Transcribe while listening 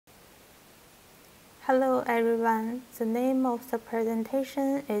Hello everyone, the name of the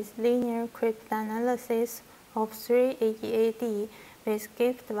presentation is Linear Cryptanalysis of 3 AEAD with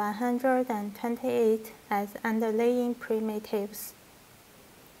GIFT-128 as underlying primitives.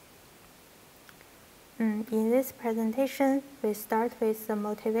 In this presentation, we start with the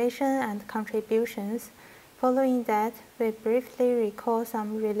motivation and contributions. Following that, we briefly recall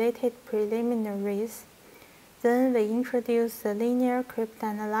some related preliminaries. Then we introduce the linear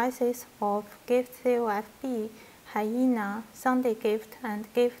cryptanalysis of GIFT-COFB, Hyena, Sunday Gift,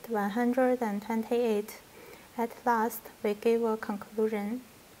 and GIFT-128. At last, we give a conclusion.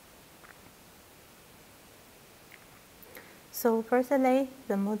 So firstly,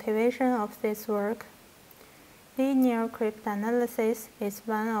 the motivation of this work. Linear cryptanalysis is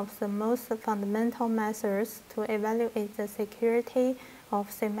one of the most fundamental methods to evaluate the security of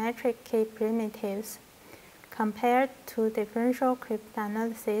symmetric key primitives. Compared to differential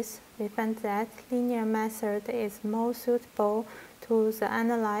cryptanalysis, we find that linear method is more suitable to the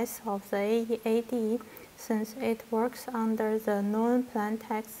analysis of the AEAD since it works under the known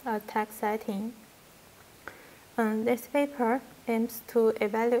plaintext attack setting. This paper aims to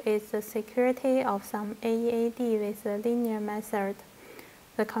evaluate the security of some AEAD with the linear method.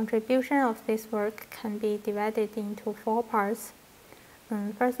 The contribution of this work can be divided into 4 parts.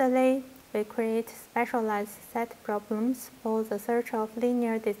 Firstly, we create specialized set problems for the search of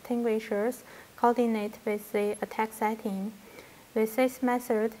linear distinguishers coordinate with the attack setting. With this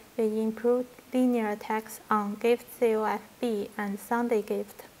method, we improve linear attacks on GIFT-COFB and Sunday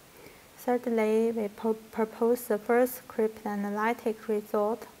Gift. Thirdly, we propose the first cryptanalytic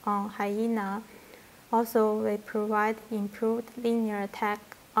result on Hyena. Also, we provide improved linear attack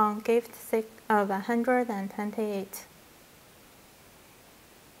on GIFT-128.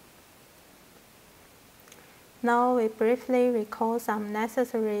 Now we briefly recall some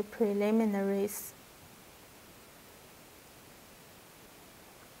necessary preliminaries.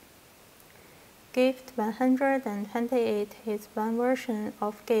 GIFT-128 is one version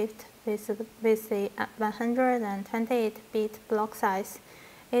of GIFT with a 128-bit block size.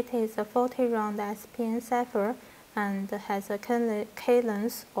 It is a 40-round SPN cipher and has a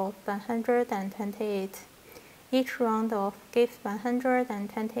k-length of 128. Each round of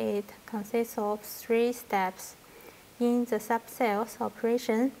GIFT-128 consists of 3 steps. In the subcells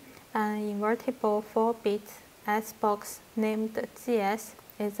operation, an invertible 4-bit S-box named GS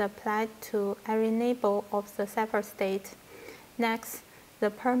is applied to every neighbor of the cipher state. Next, the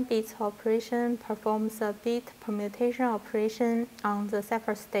perm bit operation performs a bit permutation operation on the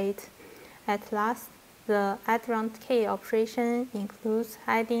cipher state. At last, the add round k operation includes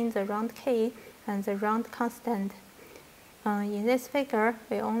adding the round k and the round constant. In this figure,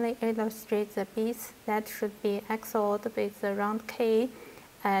 we only illustrate the bits that should be XORed with the round k,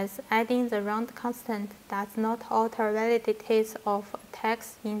 as adding the round constant does not alter validities of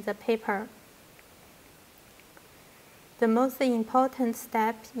attacks in the paper. The most important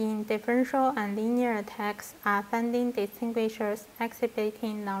step in differential and linear attacks are finding distinguishers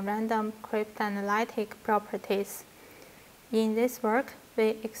exhibiting non-random cryptanalytic properties. In this work,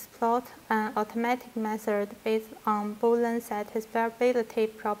 we explored an automatic method based on Boolean satisfiability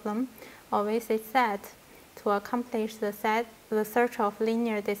problem, or VCSAT, to accomplish the search of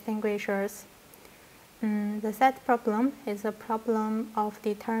linear distinguishers. The set problem is a problem of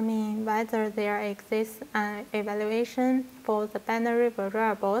determining whether there exists an evaluation for the binary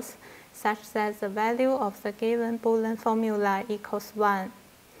variables such that the value of the given Boolean formula equals 1.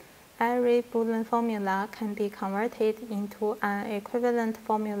 Every Boolean formula can be converted into an equivalent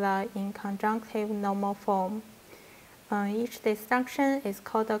formula in conjunctive normal form. Each disjunction is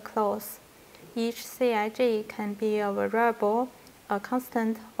called a clause. Each Cij can be a variable, a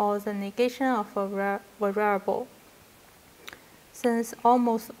constant, or the negation of a variable. Since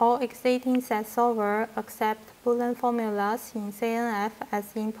almost all existing set solvers accept Boolean formulas in CNF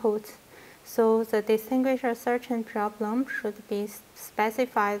as input, so the distinguisher searching problem should be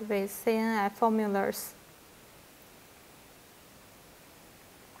specified with CNF formulas.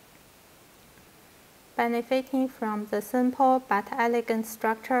 Benefiting from the simple but elegant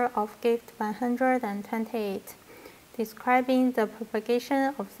structure of GIFT-128, describing the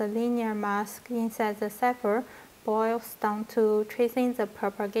propagation of the linear mask inside the cipher boils down to tracing the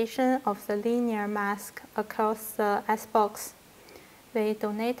propagation of the linear mask across the S-box. We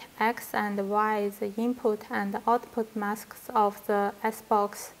donate X and Y the input and output masks of the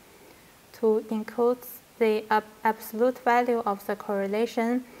S-box. To include the absolute value of the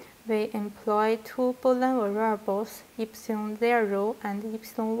correlation, we employ 2 Boolean variables, epsilon0 and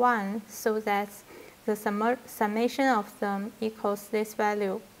epsilon1, so that the summation of them equals this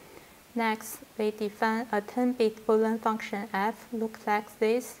value. Next, we define a 10-bit Boolean function f looks like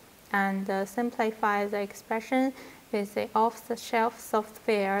this and simplify the expression with the off-the-shelf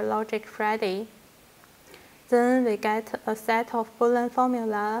software logic ready. Then we get a set of Boolean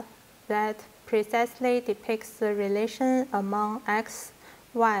formula that precisely depicts the relation among x,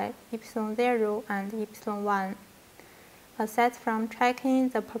 y, epsilon0 and epsilon1. Aside from tracking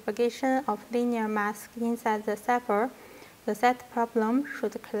the propagation of linear mask inside the cipher, the set problem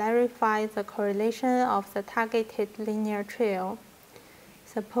should clarify the correlation of the targeted linear trail.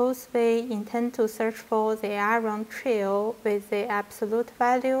 Suppose we intend to search for the around trail with the absolute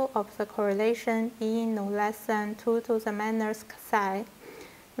value of the correlation being no less than 2 to the minus psi.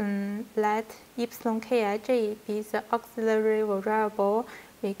 Let epsilon kij be the auxiliary variable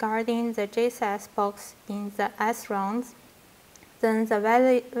regarding the JSS box in the S rounds. Then the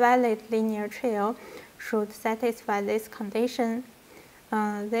valid linear trail should satisfy this condition.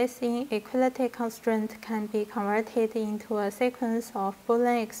 This inequality constraint can be converted into a sequence of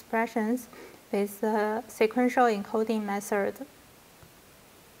Boolean expressions with the sequential encoding method.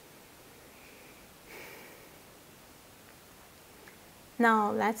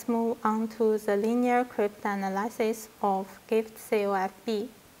 Now let's move on to the linear cryptanalysis of GIFT-COFB.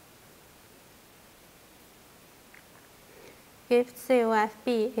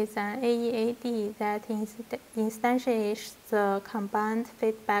 GIFT-COFB is an AEAD that instantiates the combined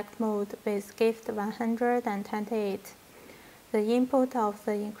feedback mode with GIFT-128. The input of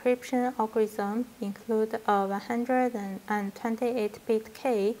the encryption algorithm includes a 128-bit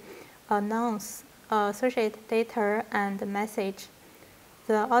key, a nonce, associated data, and message.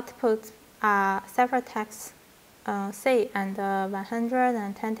 The outputs are ciphertext C and a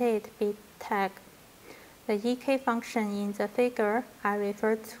 128-bit tag. The EK function in the figure are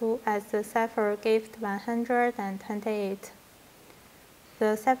referred to as the cipher GIFT-128.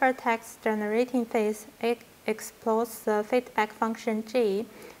 The ciphertext generating phase explores the feedback function G,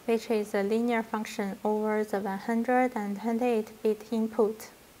 which is a linear function over the 128-bit input.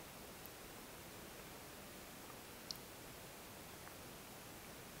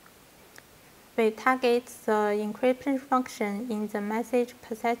 We target the encryption function in the message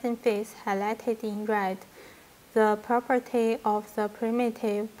processing phase highlighted in red. The property of the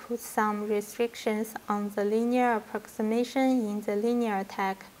primitive puts some restrictions on the linear approximation in the linear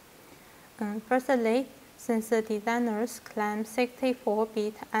attack. Firstly, since the designers claim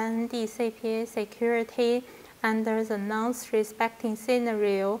 64-bit IND CPA security under the nonce-respecting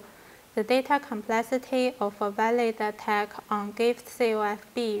scenario, the data complexity of a valid attack on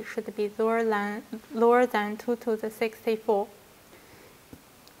GIFT-COFB should be lower than 2 to the 64.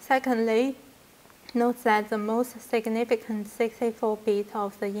 Secondly, note that the most significant 64-bit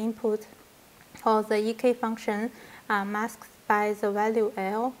of the input or the EK function are masked by the value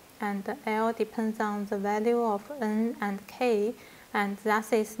L, and L depends on the value of N and K, and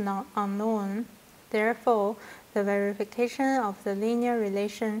thus is not unknown. Therefore, the verification of the linear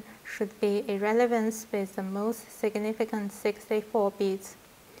relation should be irrelevant with the most significant 64 bits.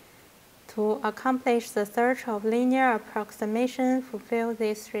 To accomplish the search of linear approximation fulfill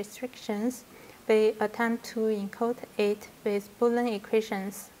these restrictions, we attempt to encode it with Boolean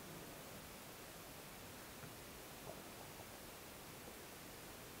equations.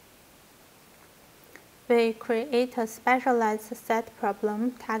 We create a specialized set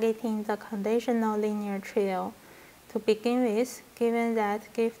problem targeting the conditional linear trail. To begin with, given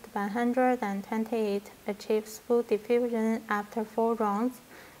that GIFT-128 achieves full diffusion after 4 rounds,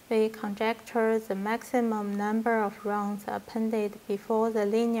 we conjecture the maximum number of rounds appended before the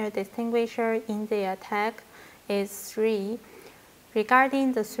linear distinguisher in the attack is 3.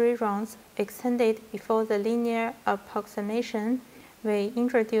 Regarding the 3 rounds extended before the linear approximation, we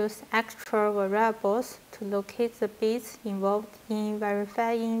introduce extra variables to locate the bits involved in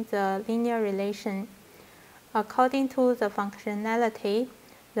verifying the linear relation. According to the functionality,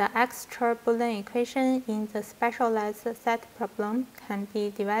 the extra Boolean equation in the specialized set problem can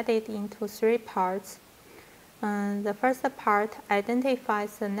be divided into 3 parts. The first part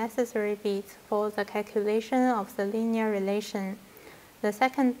identifies the necessary bits for the calculation of the linear relation. The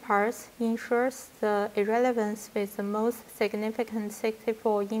second part ensures the irrelevance with the most significant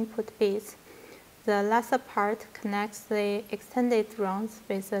 64 input bits. The last part connects the extended rounds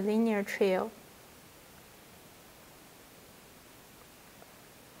with the linear trail.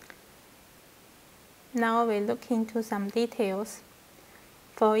 Now we look into some details.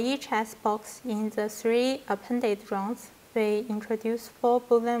 For each S box in the 3 appended rounds, we introduce 4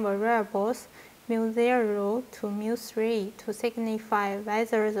 Boolean variables mu0 to mu3 to signify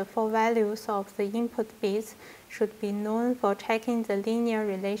whether the 4 values of the input bits should be known for checking the linear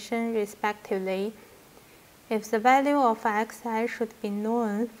relation respectively. If the value of xi should be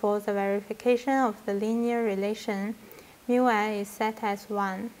known for the verification of the linear relation, mu(i) is set as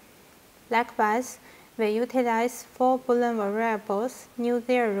 1. Likewise, we utilize 4 Boolean variables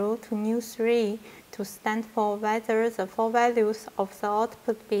mu0 to mu3 to stand for whether the 4 values of the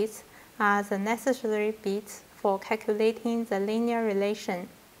output bits are the necessary bits for calculating the linear relation.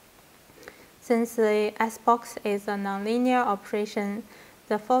 Since the S-box is a nonlinear operation,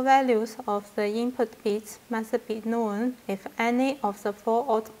 the 4 values of the input bits must be known if any of the 4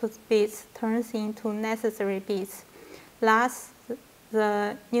 output bits turns into necessary bits. Thus,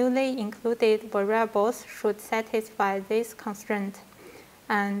 the newly included variables should satisfy this constraint,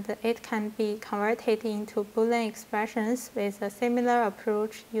 and it can be converted into Boolean expressions with a similar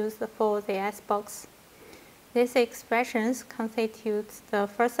approach used for the S-box. These expressions constitute the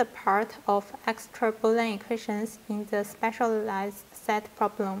first part of extra Boolean equations in the specialized set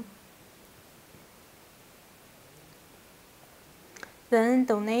problem. Then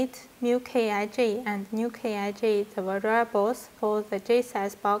donate mu(kij) and nu(kij), the variables for the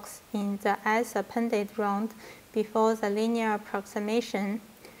J-size box in the as-appended round before the linear approximation,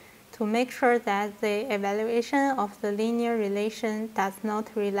 to make sure that the evaluation of the linear relation does not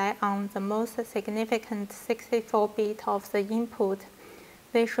rely on the most significant 64-bit of the input.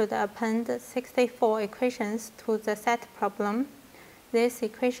 We should append 64 equations to the set problem. These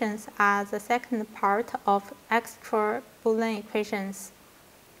equations are the second part of extra Boolean equations.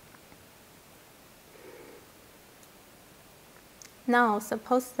 Now,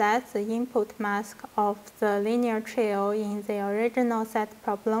 suppose that the input mask of the linear trio in the original set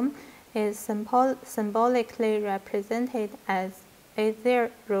problem is symbolically represented as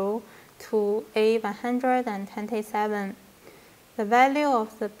A0 to A127. The value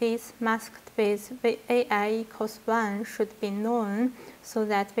of the bits masked with AI equals 1 should be known so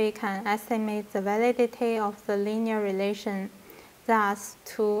that we can estimate the validity of the linear relation. Thus,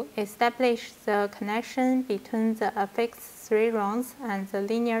 to establish the connection between the affixed 3 rounds and the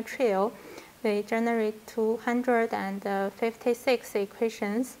linear trio, we generate 256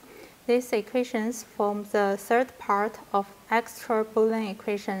 equations. These equations form the third part of extra Boolean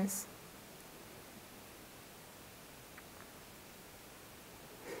equations.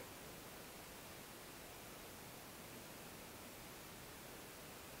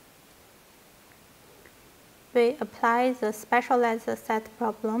 We apply the specialized set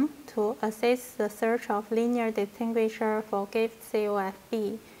problem to assist the search of linear distinguisher for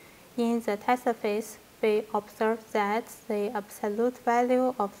GIFT-COFB. In the test phase, we observe that the absolute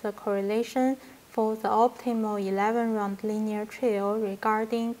value of the correlation for the optimal 11-round linear trio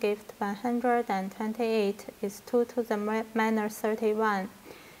regarding GIFT-128 is 2 to the minus 31.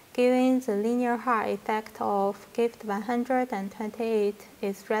 Given the linear Haar effect of GIFT-128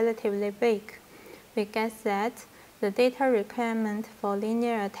 is relatively weak, we guess that the data requirement for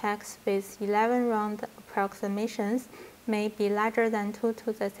linear attacks with 11-round approximations may be larger than 2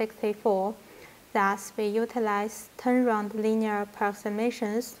 to the 64. Thus, we utilize 10-round linear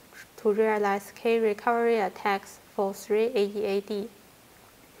approximations to realize K-recovery attacks for 3 AEAD.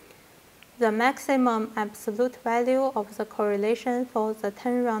 The maximum absolute value of the correlation for the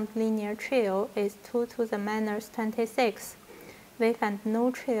 10-round linear trio is 2 to the minus 26. We find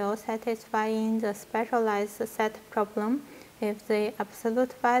no trio satisfying the specialized set problem if the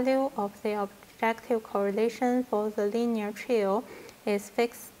absolute value of the objective correlation for the linear trio is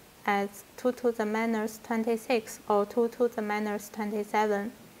fixed as 2 to the minus 26 or 2 to the minus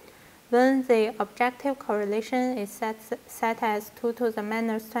 27. When the objective correlation is set as 2 to the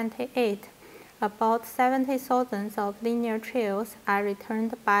minus 28, about 70,000 of linear trios are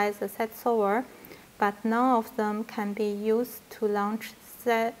returned by the set solver, but none of them can be used to launch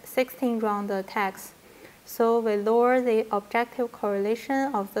 16-round attacks. So we lower the objective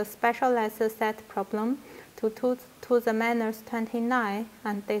correlation of the specialized set problem to 2 to the minus 29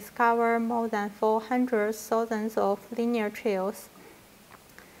 and discover more than 400,000 of linear trios.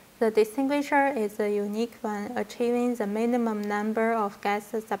 The distinguisher is a unique one, achieving the minimum number of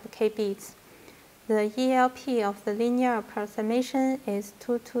guess sub-k bits. The ELP of the linear approximation is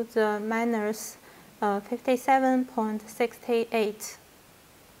 2 to the minus 57.68.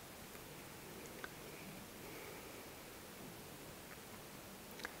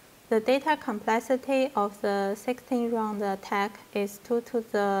 The data complexity of the 16-round attack is 2 to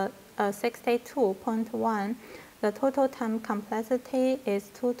the 62.1. The total time complexity is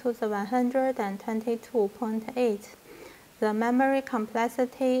 2 to the 122.8. The memory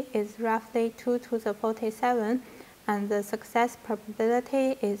complexity is roughly 2 to the 47, and the success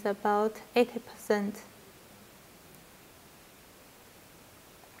probability is about 80%.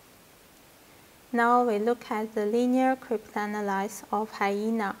 Now we look at the linear cryptanalysis of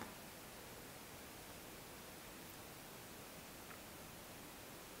Hyena.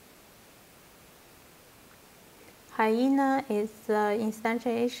 Hyena is the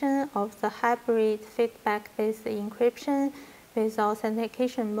instantiation of the hybrid feedback-based encryption with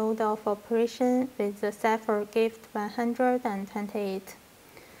authentication mode of operation with the cipher GIFT-128.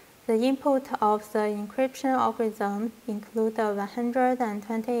 The input of the encryption algorithm includes a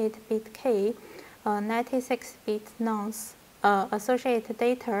 128-bit key, a 96-bit nonce, associated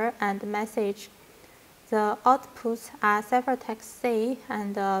data, and message. The outputs are ciphertext C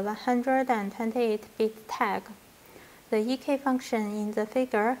and a 128-bit tag. The EK function in the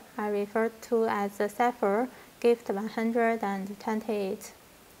figure are referred to as the cipher GIFT-128.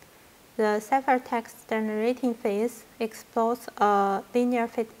 The ciphertext generating phase exploits a linear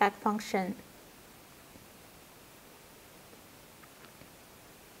feedback function.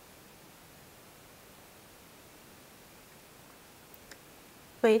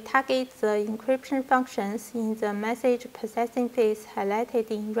 We target the encryption functions in the message processing phase highlighted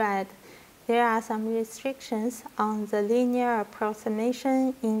in red. There are some restrictions on the linear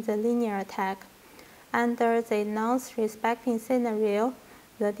approximation in the linear attack. Under the nonce-respecting scenario,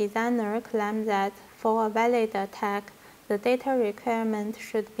 the designer claims that for a valid attack, the data requirement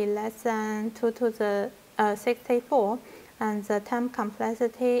should be less than 2 to the 64, and the time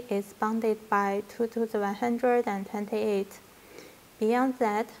complexity is bounded by 2 to the 128. Beyond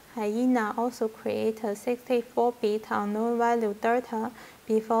that, Hyena also creates a 64-bit unknown value delta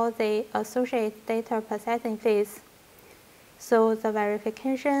before the associated data processing phase. So the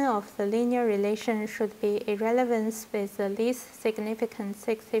verification of the linear relation should be irrelevant with the least significant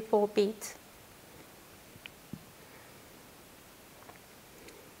 64-bit.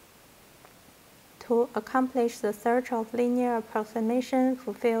 To accomplish the search of linear approximation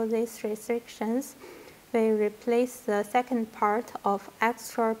fulfill these restrictions, we replace the second part of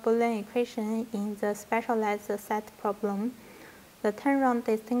extra Boolean equation in the specialized set problem. The turnaround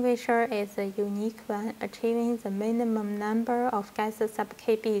distinguisher is a unique one, achieving the minimum number of guess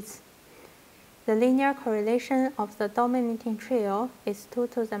sub-k bits. The linear correlation of the dominating trio is 2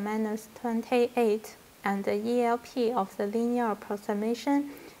 to the minus 28, and the ELP of the linear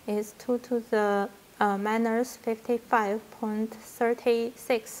approximation is 2 to the minus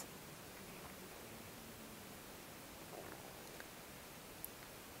 55.36.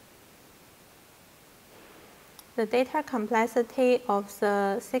 The data complexity of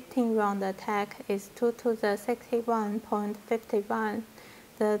the 16-round attack is 2 to the 61.51.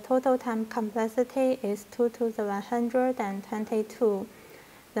 The total time complexity is 2 to the 122.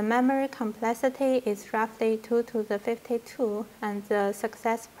 The memory complexity is roughly 2 to the 52, and the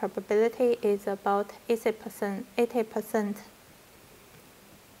success probability is about 80%.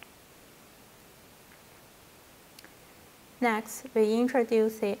 Next, we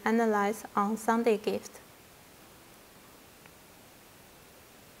introduce the analysis on Sunday gift.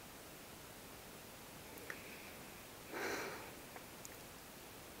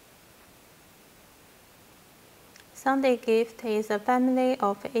 Sunday gift is a family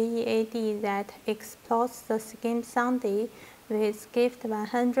of AEAD that exploits the scheme Sunday with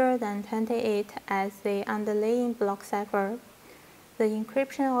GIFT-128 as the underlying block cipher. The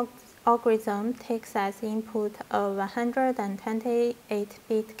encryption algorithm takes as input a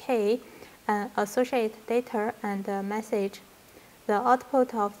 128-bit key, an associated data, and a message. The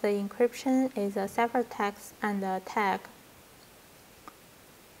output of the encryption is a ciphertext and a tag.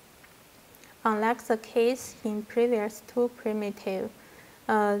 Unlike the case in previous two primitives,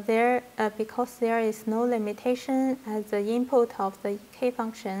 because there is no limitation at the input of the EK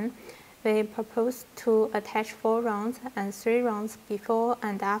function, we propose to attach 4 rounds and 3 rounds before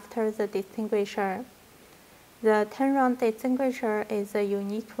and after the distinguisher. The turnaround distinguisher is a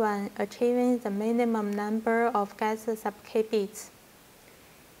unique one, achieving the minimum number of guess sub-k bits.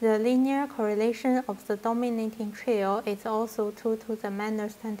 The linear correlation of the dominating trio is also 2 to the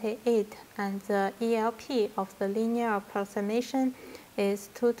minus 28, and the ELP of the linear approximation is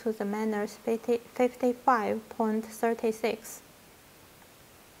 2 to the minus 55.36.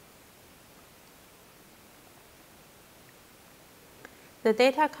 The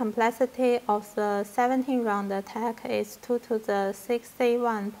data complexity of the 17-round attack is 2 to the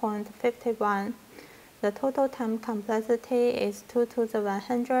 61.51. The total time complexity is 2 to the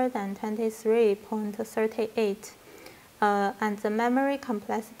 123.38, and the memory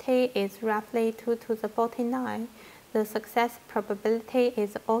complexity is roughly 2 to the 49. The success probability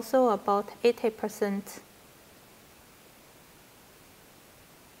is also about 80%.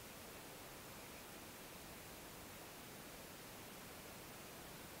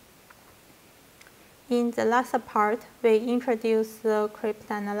 In the last part, we introduce the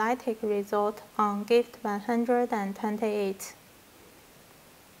cryptanalytic result on GIFT-128.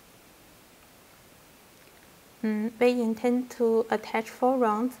 We intend to attach 4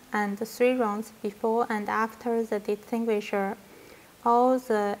 rounds and 3 rounds before and after the distinguisher. All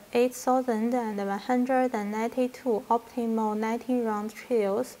the 8,192 optimal 19-round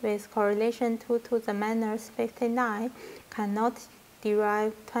trials with correlation 2 to the minus 59 cannot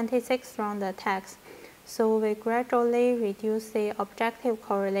derive 26-round attacks, so we gradually reduce the objective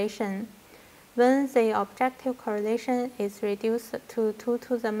correlation. When the objective correlation is reduced to 2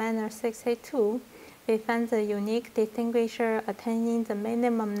 to the minus 62, we find the unique distinguisher attaining the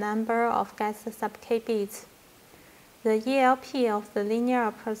minimum number of guessed sub-k bits. The ELP of the linear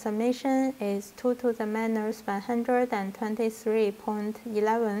approximation is 2 to the minus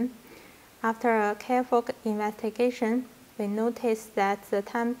 123.11. After a careful investigation, we noticed that the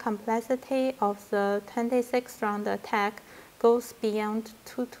time complexity of the 26-round attack goes beyond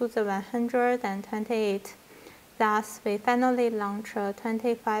 2 to the 128. Thus, we finally launch a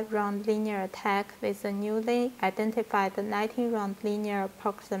 25-round linear attack with a newly identified 19-round linear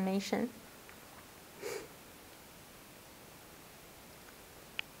approximation.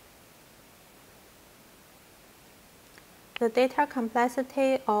 The data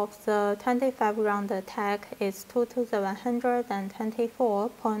complexity of the 25-round attack is 2 to the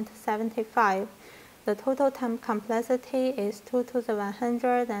 124.75. The total time complexity is 2 to the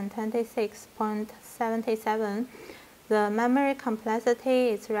 126.77. The memory complexity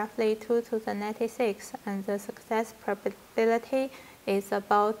is roughly 2 to the 96, and the success probability is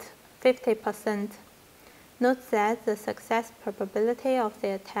about 50%. Note that the success probability of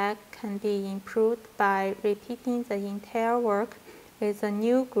the attack can be improved by repeating the entire work with a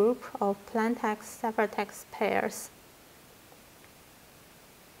new group of plaintext-ciphertext pairs.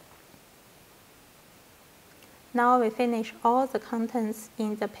 Now we finish all the contents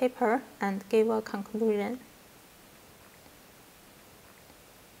in the paper and give a conclusion.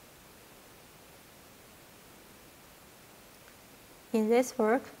 In this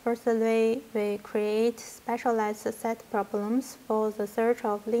work, firstly, we create specialized set problems for the search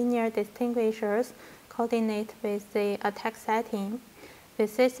of linear distinguishers coordinate with the attack setting.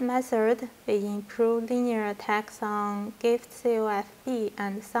 With this method, we improve linear attacks on GIFT-COFB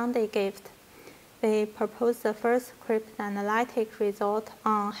and Sunday GIFT. We propose the first cryptanalytic result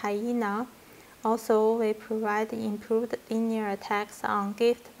on Hyena. Also, we provide improved linear attacks on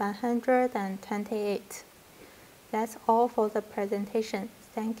GIFT-128. That's all for the presentation.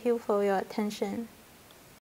 Thank you for your attention.